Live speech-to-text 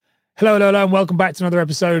Hello, and welcome back to another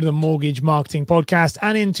episode of the Mortgage Marketing Podcast.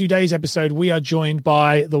 And in today's episode, we are joined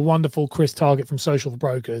by the wonderful Chris Targett from Social for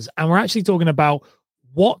Brokers. And we're actually talking about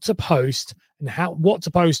what to post and what to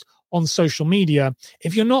post on social media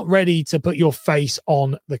if you're not ready to put your face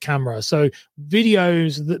on the camera. So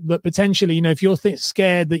videos that potentially, if you're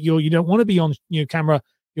scared that you don't want to be on camera,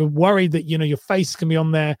 you're worried that, your face can be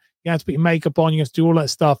on there, you have to put your makeup on, you have to do all that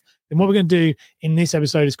stuff. Then what we're going to do in this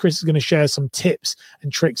episode is Chris is going to share some tips and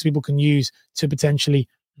tricks people can use to potentially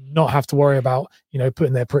not have to worry about,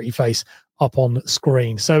 putting their pretty face up on the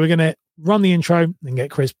screen. So we're going to run the intro and get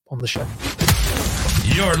Chris on the show.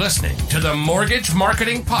 You're listening to the Mortgage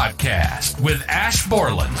Marketing Podcast with Ash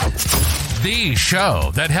Borland, the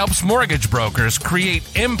show that helps mortgage brokers create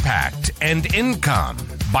impact and income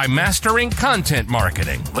by mastering content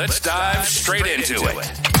marketing. Let's dive straight into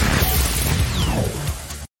it.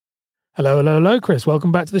 Hello, Chris.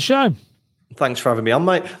 Welcome back to the show. Thanks for having me on,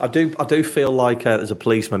 mate. I do feel like there's a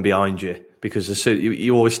policeman behind you because as soon,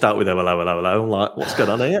 you always start with hello. I'm like, what's going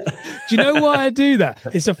on here? Do you know why I do that?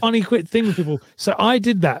 It's a funny, quick thing with people. So I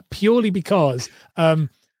did that purely because when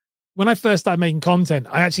I first started making content,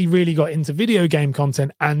 I actually really got into video game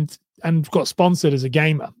content and got sponsored as a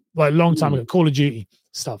gamer, like a long time ago, Call of Duty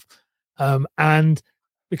stuff. And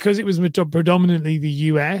because it was predominantly the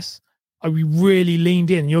US, we really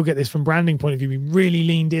leaned in. You'll get this from branding point of view. We really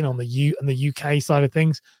leaned in on the UK side of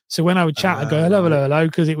things. So when I would chat, I'd go hello,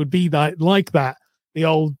 because it would be like that, the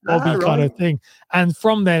old Bobby kind of thing. And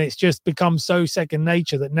from then, it's just become so second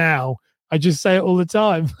nature that now I just say it all the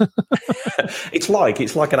time. It's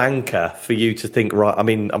like an anchor for you to think. Right, I'm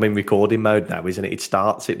in recording mode now, isn't it? It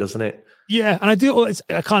starts it, doesn't it? Yeah, and I do.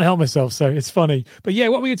 I can't help myself, so it's funny. But yeah,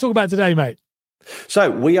 what are we going to talk about today, mate? So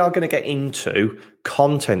we are going to get into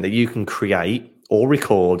content that you can create or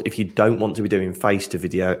record if you don't want to be doing face to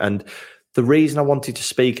video. And the reason I wanted to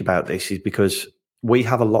speak about this is because we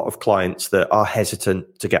have a lot of clients that are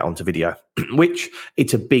hesitant to get onto video, which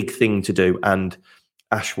it's a big thing to do. And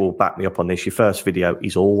Ash will back me up on this. Your first video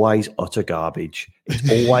is always utter garbage.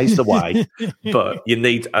 It's always the way. But you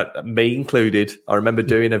need, me included, I remember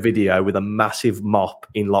doing a video with a massive mop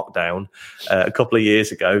in lockdown a couple of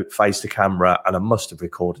years ago, face to camera, and I must have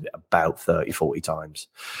recorded it about 30, 40 times.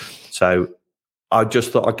 So I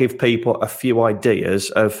just thought I'd give people a few ideas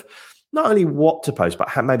of not only what to post, but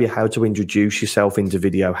maybe how to introduce yourself into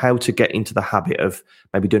video, how to get into the habit of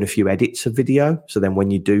maybe doing a few edits of video. So then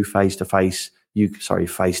when you do face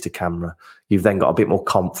to camera, you've then got a bit more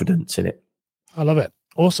confidence in it. I love it.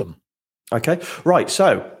 Awesome. Okay. Right.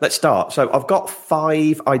 So let's start. So I've got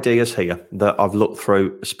 5 ideas here that I've looked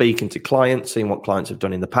through, speaking to clients, seeing what clients have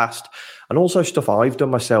done in the past, and also stuff I've done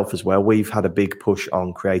myself as well. We've had a big push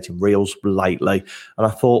on creating reels lately. And I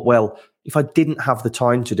thought, well, if I didn't have the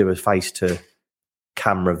time to do a face to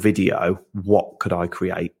camera video, what could I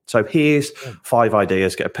create? So here's 5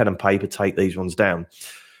 ideas. Get a pen and paper, take these ones down.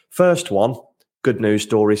 First one, good news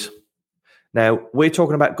stories. Now, we're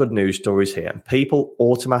talking about good news stories here. And people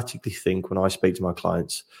automatically think when I speak to my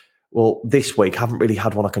clients, well, this week I haven't really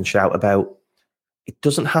had one I can shout about. It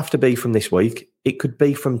doesn't have to be from this week. It could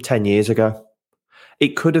be from 10 years ago.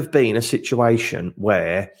 It could have been a situation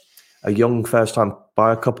where a young first-time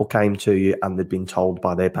buyer couple came to you and they'd been told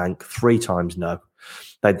by their bank 3 times no.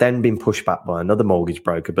 They'd then been pushed back by another mortgage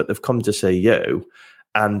broker, but they've come to see you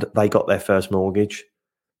and they got their first mortgage.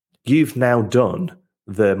 You've now done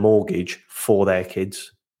the mortgage for their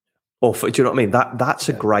kids. Do you know what I mean? That's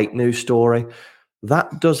a great news story.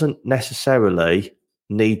 That doesn't necessarily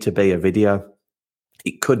need to be a video.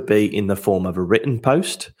 It could be in the form of a written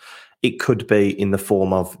post. It could be in the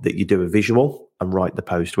form of that you do a visual and write the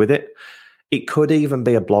post with it. It could even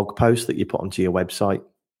be a blog post that you put onto your website.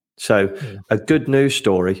 So a good news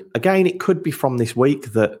story. Again, it could be from this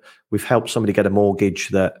week that we've helped somebody get a mortgage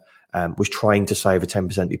that was trying to save a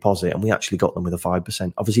 10% deposit, and we actually got them with a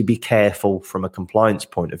 5%. Obviously, be careful from a compliance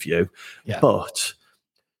point of view, but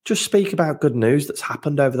just speak about good news that's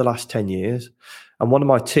happened over the last 10 years. And one of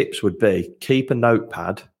my tips would be keep a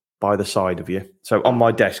notepad by the side of you. So on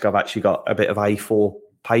my desk, I've actually got a bit of A4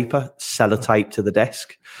 paper, sellotape to the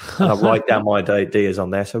desk, and I write down my ideas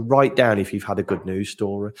on there. So write down if you've had a good news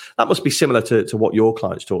story. That must be similar to what your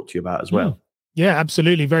clients talk to you about as well. Yeah,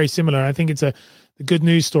 absolutely. Very similar. I think the good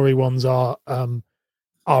news story ones are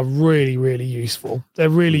really, really useful. They're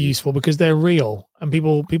really useful because they're real and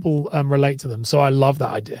people relate to them. So I love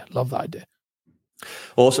that idea.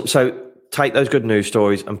 Awesome. So take those good news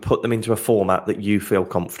stories and put them into a format that you feel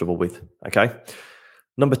comfortable with. Okay.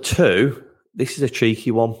 Number 2, this is a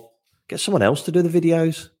cheeky one. Get someone else to do the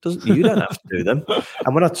videos. You don't have to do them.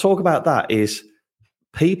 And when I talk about that is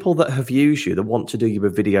people that have used you that want to do you a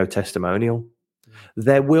video testimonial.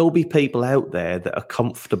 There will be people out there that are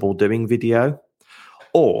comfortable doing video,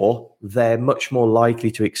 or they're much more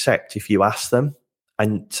likely to accept if you ask them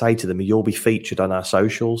and say to them, you'll be featured on our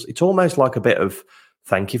socials. It's almost like a bit of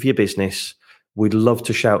thank you for your business. We'd love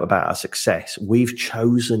to shout about our success. We've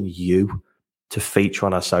chosen you to feature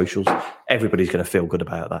on our socials. Everybody's going to feel good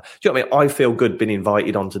about that. Do you know what I mean? I feel good being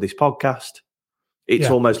invited onto this podcast. It's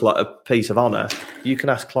almost like a piece of honor. You can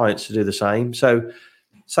ask clients to do the same. So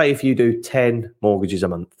say if you do 10 mortgages a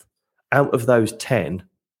month, out of those 10,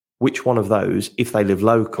 which one of those, if they live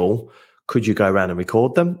local, could you go around and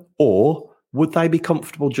record them? Or would they be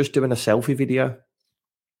comfortable just doing a selfie video?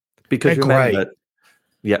 Because remember,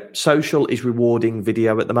 social is rewarding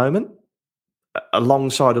video at the moment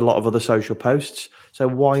alongside a lot of other social posts. So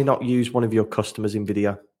why not use one of your customers in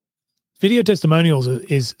video? Video testimonials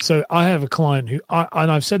is so I have a client who,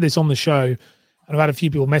 and I've said this on the show, and I've had a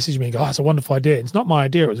few people message me and go, oh, it's a wonderful idea. It's not my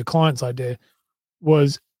idea. It was a client's idea.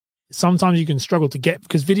 Was sometimes you can struggle to get,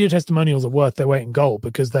 because video testimonials are worth their weight in gold,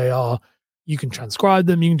 because you can transcribe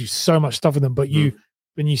them. You can do so much stuff with them, but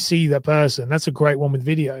when you see that person, that's a great one with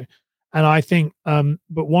video. And I think,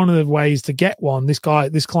 but one of the ways to get one, this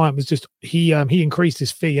client was just, he increased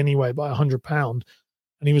his fee anyway by £100.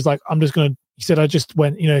 And he was like, he said, I just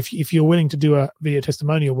went, if you're willing to do a video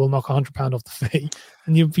testimonial, we'll knock £100 off the fee.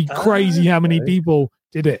 And you'd be crazy how many people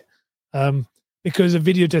did it. Because a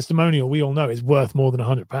video testimonial, we all know, is worth more than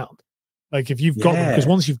 £100. Like if you've got them, because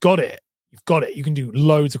once you've got it, you can do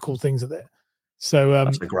loads of cool things with it. So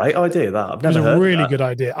that's a great idea. That I've never heard. It was a really good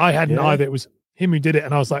idea. I hadn't either. It was him who did it,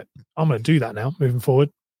 and I was like, I'm going to do that now, moving forward.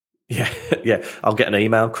 Yeah. I'll get an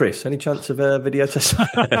email, Chris. Any chance of a video test? Knock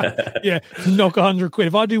 £100.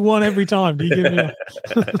 If I do one every time, do you give me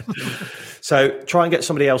So try and get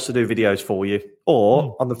somebody else to do videos for you.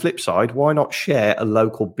 Or on the flip side, why not share a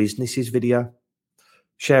local business's video?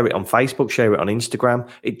 Share it on Facebook, share it on Instagram.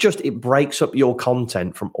 It breaks up your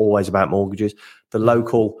content from always about mortgages. The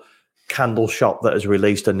local candle shop that has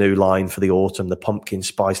released a new line for the autumn, the pumpkin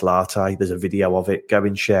spice latte, there's a video of it. Go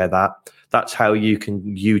and share that. That's how you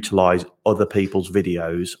can utilize other people's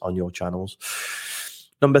videos on your channels.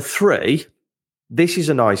 Number 3, this is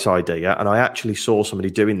a nice idea, and I actually saw somebody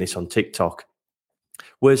doing this on TikTok,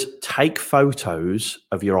 was take photos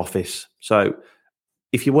of your office. So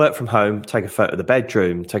if you work from home, take a photo of the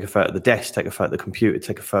bedroom, take a photo of the desk, take a photo of the computer,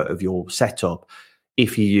 take a photo of your setup.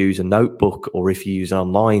 If you use a notebook or if you use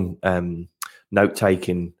online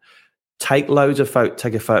note-taking, take loads of photos,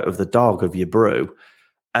 take a photo of the dog, of your brew,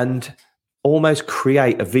 and almost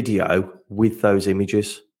create a video with those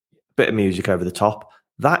images, bit of music over the top.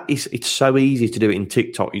 It's so easy to do it in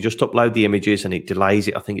TikTok. You just upload the images and it delays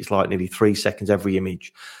it. I think it's like nearly 3 seconds every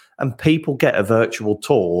image. And people get a virtual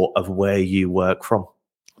tour of where you work from.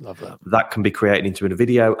 Love that. That can be created into a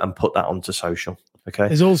video and put that onto social. Okay.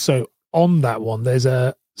 There's also on that one, there's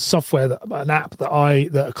a software, an app that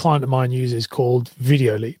a client of mine uses called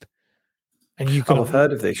Videoleap. And you can, I've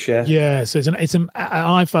heard of this, yeah. Yeah, so it's an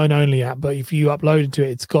iPhone only app, but if you upload it to it,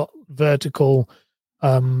 it's got vertical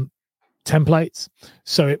templates.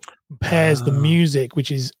 So it pairs the music,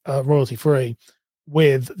 which is royalty free,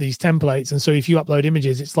 with these templates. And so if you upload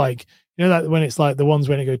images, it's like, that when it's like the ones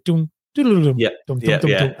when it goes dum, and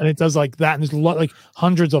it does like that. And there's a lot, like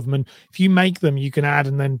hundreds of them. And if you make them, you can add,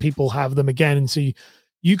 and then people have them again. And so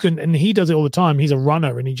you can, and he does it all the time. He's a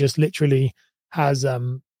runner, and he just literally has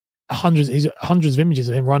hundreds of images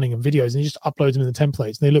of him running and videos, and he just uploads them in the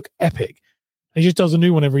templates, and they look epic. And he just does a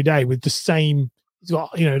new one every day with the same. He's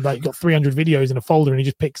got got 300 videos in a folder, and he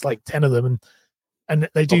just picks like 10 of them, and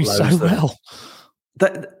they do so well.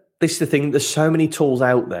 This is the thing. There's so many tools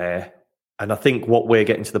out there, and I think what we're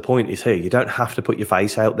getting to the point is here. You don't have to put your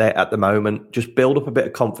face out there at the moment. Just build up a bit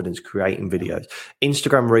of confidence creating videos.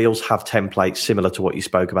 Instagram Reels have templates similar to what you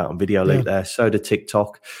spoke about on Videoleap there. So do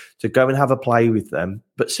TikTok. So go and have a play with them,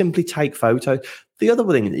 but simply take photos. The other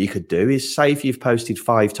thing that you could do is, say if you've posted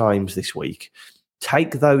 5 times this week,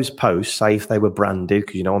 take those posts, say if they were branded,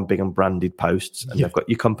 because I'm big on branded posts, and they've got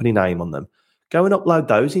your company name on them. Go and upload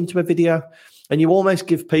those into a video, and you almost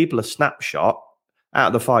give people a snapshot out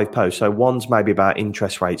of the 5 posts. So one's maybe about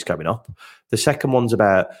interest rates going up. The second one's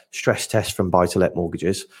about stress tests from buy-to-let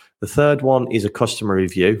mortgages. The third one is a customer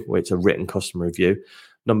review, where it's a written customer review.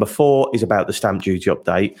 Number 4 is about the stamp duty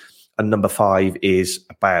update. And number 5 is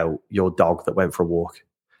about your dog that went for a walk.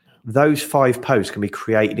 Those 5 posts can be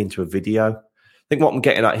created into a video. I think what I'm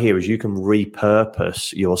getting at here is you can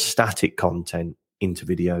repurpose your static content into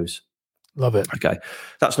videos. Love it. Okay.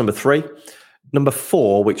 That's number 3. Number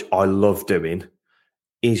 4, which I love doing,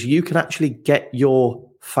 is you can actually get your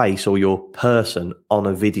face or your person on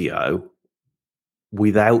a video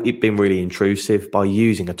without it being really intrusive by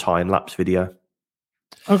using a time-lapse video.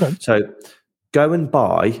 Okay. So go and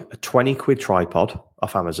buy a 20 quid tripod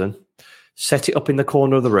off Amazon, set it up in the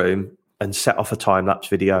corner of the room and set off a time-lapse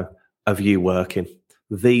video of you working.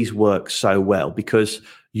 These work so well because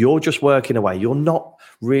you're just working away. You're not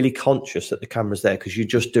really conscious that the camera's there because you're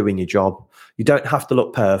just doing your job. You don't have to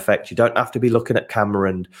look perfect. You don't have to be looking at camera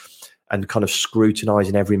and kind of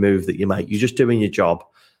scrutinizing every move that you make. You're just doing your job.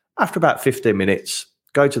 After about 15 minutes,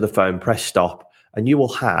 go to the phone, press stop, and you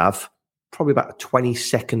will have probably about a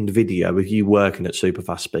 20-second video of you working at super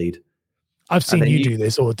fast speed. I've seen you do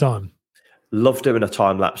this all the time. Love doing a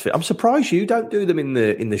time lapse. I'm surprised you don't do them in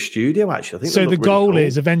the studio. Actually, I think so. The goal really cool.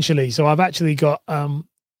 is eventually. So I've actually got going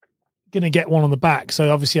to get one on the back.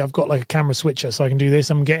 So obviously I've got like a camera switcher, so I can do this.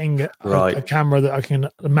 I'm getting a camera that I can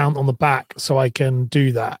mount on the back, so I can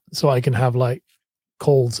do that. So I can have like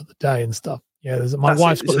calls of the day and stuff. Yeah, my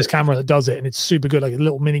wife's got this camera that does it, and it's super good, like a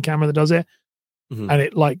little mini camera that does it, and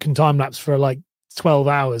it like can time lapse for like 12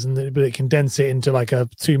 hours, but it condense it into like a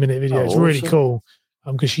 2-minute video. It's really cool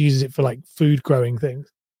because she uses it for like food growing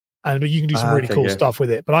things, but you can do some really cool stuff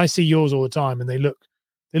with it. But I see yours all the time, and they look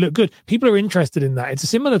good. People are interested in that. It's a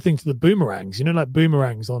similar thing to the boomerangs, like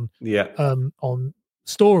boomerangs on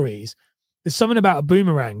stories. There's something about a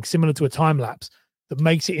boomerang similar to a time lapse that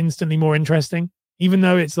makes it instantly more interesting, even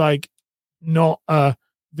though it's like not a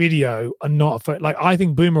video and not a photo. Like I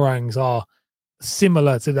think boomerangs are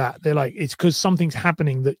similar to that. They're like, it's because something's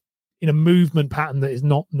happening that in a movement pattern that is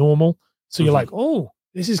not normal. So you're like, oh,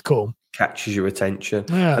 this is cool. Catches your attention.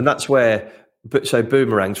 Yeah. And that's where, so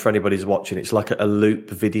boomerangs, for anybody who's watching, it's like a loop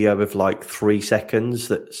video of like 3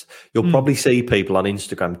 seconds. You'll probably see people on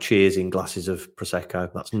Instagram cheersing glasses of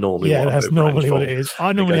Prosecco. That's normally what it is.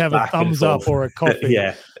 I normally have a thumbs up or a coffee.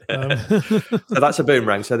 Yeah. So that's a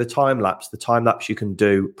boomerang. So the time lapse you can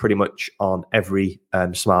do pretty much on every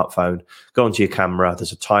smartphone. Go onto your camera,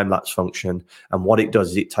 there's a time lapse function, and what it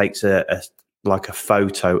does is it takes a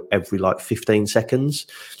photo every like 15 seconds.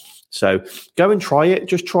 So go and try it.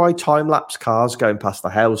 Just try time lapse cars going past the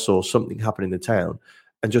house or something happening in the town,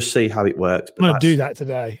 and just see how it works. I'm going to do that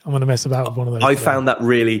today. I'm going to mess about with one of those. I found that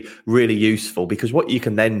really, really useful because what you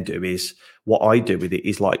can then do is, what I do with it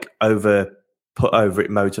is like put over it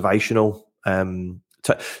motivational.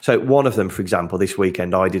 So one of them, for example, this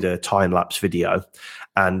weekend I did a time lapse video,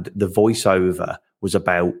 and the voiceover was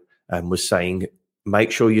about was saying,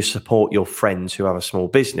 make sure you support your friends who have a small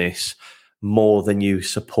business more than you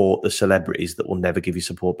support the celebrities that will never give you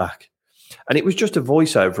support back. And it was just a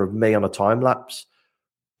voiceover of me on a time lapse.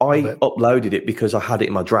 I uploaded it because I had it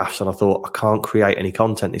in my drafts and I thought I can't create any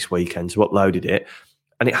content this weekend, so uploaded it,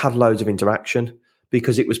 and it had loads of interaction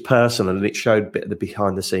because it was personal and it showed a bit of the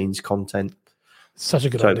behind the scenes content. Such a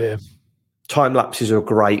good idea. Time lapses are a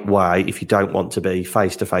great way if you don't want to be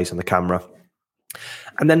face to face on the camera.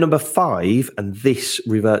 And then number 5, and this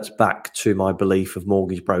reverts back to my belief of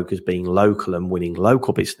mortgage brokers being local and winning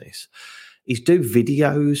local business, is do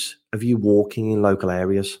videos of you walking in local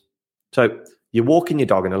areas. So you're walking your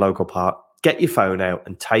dog in a local park, get your phone out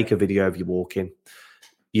and take a video of you walking.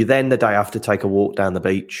 You then the day after take a walk down the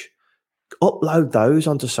beach, upload those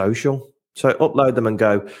onto social. So upload them and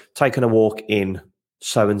go, taking a walk in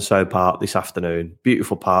so-and-so park this afternoon.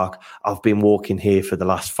 Beautiful park. I've been walking here for the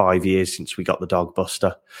last 5 years since we got the dog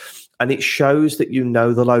Buster. And it shows that you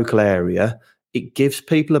know the local area. It gives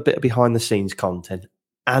people a bit of behind-the-scenes content,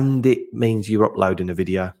 and it means you're uploading a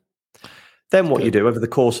video. Then what you do over the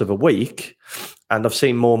course of a week, and I've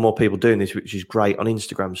seen more and more people doing this, which is great on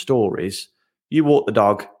Instagram stories, you walk the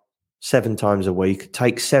dog 7 times a week,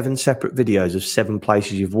 take 7 separate videos of 7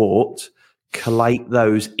 places you've walked, collate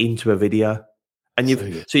those into a video. And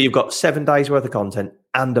you've got 7 days worth of content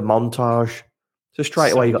and a montage. So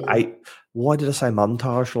straight away you've got 8. Why did I say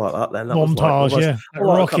montage like that then? That montage,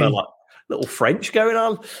 was kind of like little French going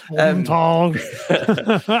on. Montage.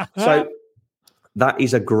 So that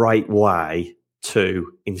is a great way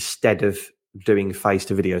to, instead of doing face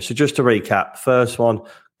to video. So just to recap, first one,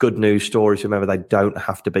 good news stories. Remember, they don't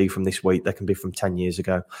have to be from this week. They can be from 10 years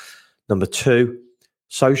ago. Number 2,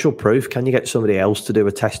 social proof. Can you get somebody else to do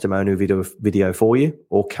a testimonial video for you,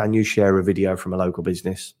 or can you share a video from a local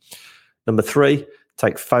business? Number 3,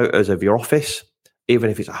 take photos of your office. Even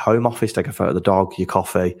if it's a home office, take a photo of the dog, your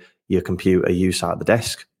coffee, your computer you sat at the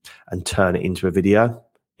desk, and turn it into a video,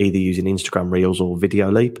 either using Instagram Reels or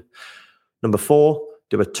Video Leap. Number 4,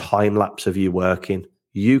 do a time lapse of you working.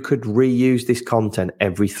 You could reuse this content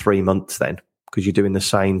every 3 months then, because you're doing the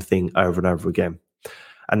same thing over and over again.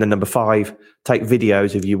 And then number 5, take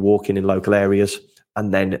videos of you walking in local areas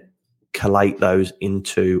and then collate those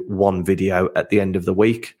into one video at the end of the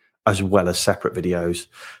week, as well as separate videos.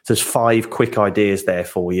 So there's 5 quick ideas there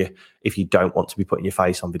for you if you don't want to be putting your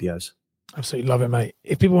face on videos. Absolutely love it, mate.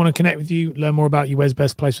 If people want to connect with you, learn more about you, where's the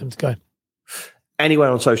best place for them to go?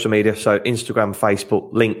 Anywhere on social media, so Instagram,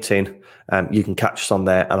 Facebook, LinkedIn, you can catch us on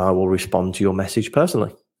there and I will respond to your message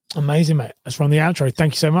personally. Amazing, mate. Let's run the outro.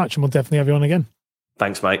 Thank you so much, and we'll definitely have you on again.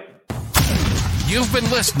 Thanks, mate. You've been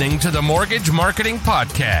listening to the Mortgage Marketing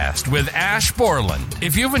Podcast with Ash Borland.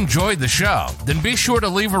 If you've enjoyed the show, then be sure to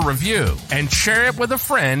leave a review and share it with a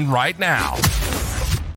friend right now.